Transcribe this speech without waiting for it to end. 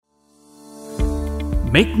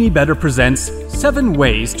Make Me Better presents 7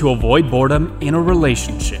 ways to avoid boredom in a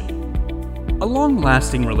relationship. A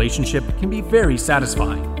long-lasting relationship can be very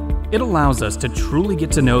satisfying. It allows us to truly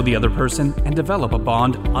get to know the other person and develop a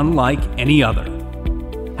bond unlike any other.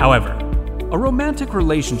 However, a romantic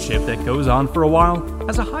relationship that goes on for a while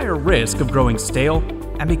has a higher risk of growing stale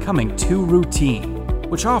and becoming too routine,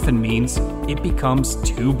 which often means it becomes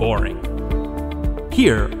too boring.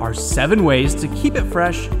 Here are 7 ways to keep it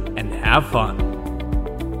fresh and have fun.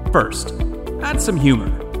 First, add some humor.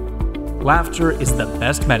 Laughter is the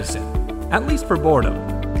best medicine, at least for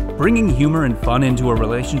boredom. Bringing humor and fun into a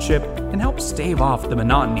relationship can help stave off the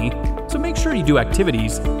monotony, so make sure you do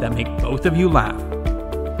activities that make both of you laugh.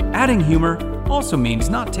 Adding humor also means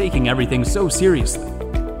not taking everything so seriously.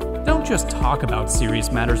 Don't just talk about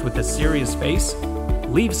serious matters with a serious face.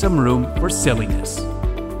 Leave some room for silliness.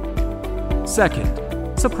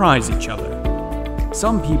 Second, surprise each other.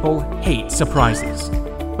 Some people hate surprises.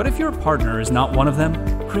 But if your partner is not one of them,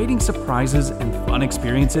 creating surprises and fun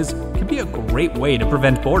experiences can be a great way to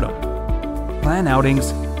prevent boredom. Plan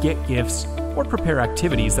outings, get gifts, or prepare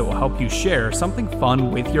activities that will help you share something fun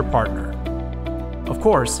with your partner. Of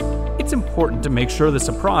course, it's important to make sure the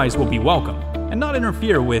surprise will be welcome and not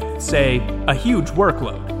interfere with, say, a huge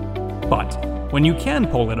workload. But when you can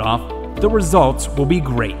pull it off, the results will be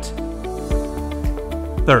great.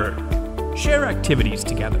 Third, share activities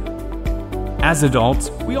together. As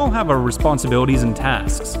adults, we all have our responsibilities and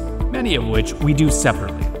tasks, many of which we do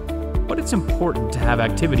separately. But it's important to have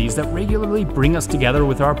activities that regularly bring us together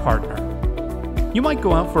with our partner. You might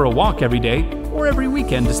go out for a walk every day or every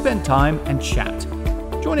weekend to spend time and chat.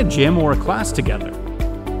 Join a gym or a class together.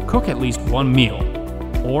 Cook at least one meal.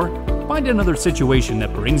 Or find another situation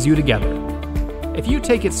that brings you together. If you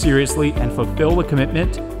take it seriously and fulfill the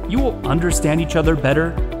commitment, you will understand each other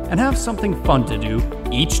better and have something fun to do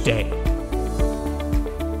each day.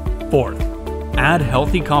 Fourth, add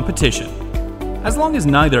healthy competition. As long as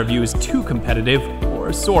neither of you is too competitive or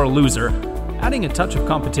a sore loser, adding a touch of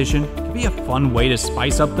competition can be a fun way to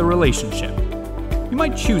spice up the relationship. You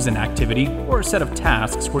might choose an activity or a set of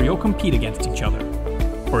tasks where you'll compete against each other.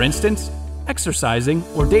 For instance, exercising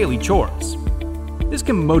or daily chores. This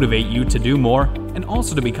can motivate you to do more and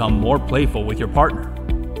also to become more playful with your partner.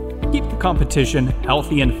 Keep the competition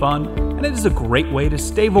healthy and fun, and it is a great way to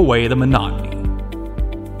stave away the monotony.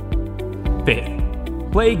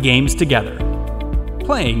 Fifth, play games together.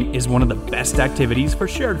 Playing is one of the best activities for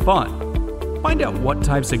shared fun. Find out what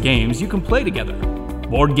types of games you can play together.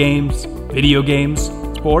 Board games, video games,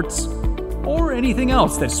 sports, or anything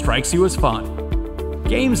else that strikes you as fun.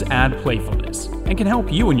 Games add playfulness and can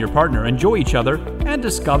help you and your partner enjoy each other and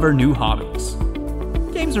discover new hobbies.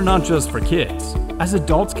 Games are not just for kids, as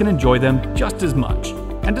adults can enjoy them just as much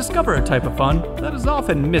and discover a type of fun that is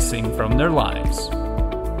often missing from their lives.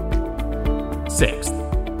 Sixth,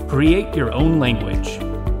 create your own language.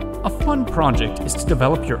 A fun project is to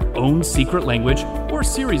develop your own secret language or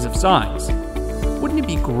series of signs. Wouldn't it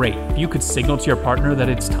be great if you could signal to your partner that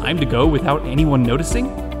it's time to go without anyone noticing?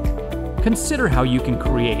 Consider how you can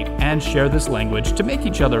create and share this language to make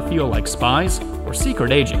each other feel like spies or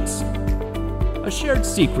secret agents. A shared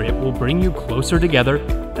secret will bring you closer together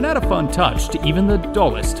and add a fun touch to even the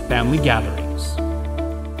dullest family gatherings.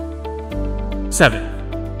 7.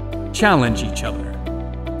 Challenge each other.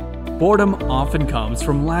 Boredom often comes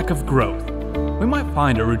from lack of growth. We might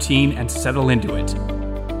find a routine and settle into it.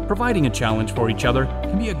 Providing a challenge for each other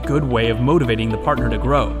can be a good way of motivating the partner to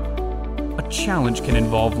grow. A challenge can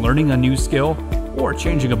involve learning a new skill or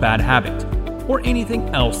changing a bad habit, or anything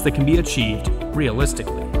else that can be achieved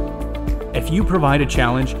realistically. If you provide a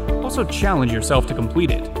challenge, also challenge yourself to complete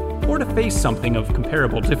it, or to face something of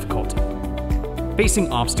comparable difficulty.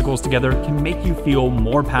 Facing obstacles together can make you feel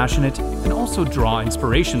more passionate and also draw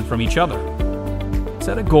inspiration from each other.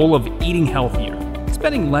 Set a goal of eating healthier,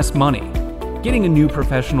 spending less money, getting a new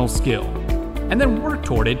professional skill, and then work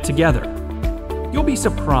toward it together. You'll be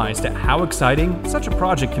surprised at how exciting such a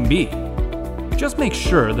project can be. Just make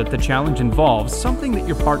sure that the challenge involves something that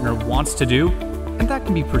your partner wants to do and that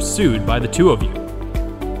can be pursued by the two of you.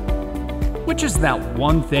 Which is that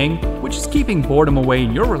one thing which is keeping boredom away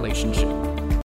in your relationship?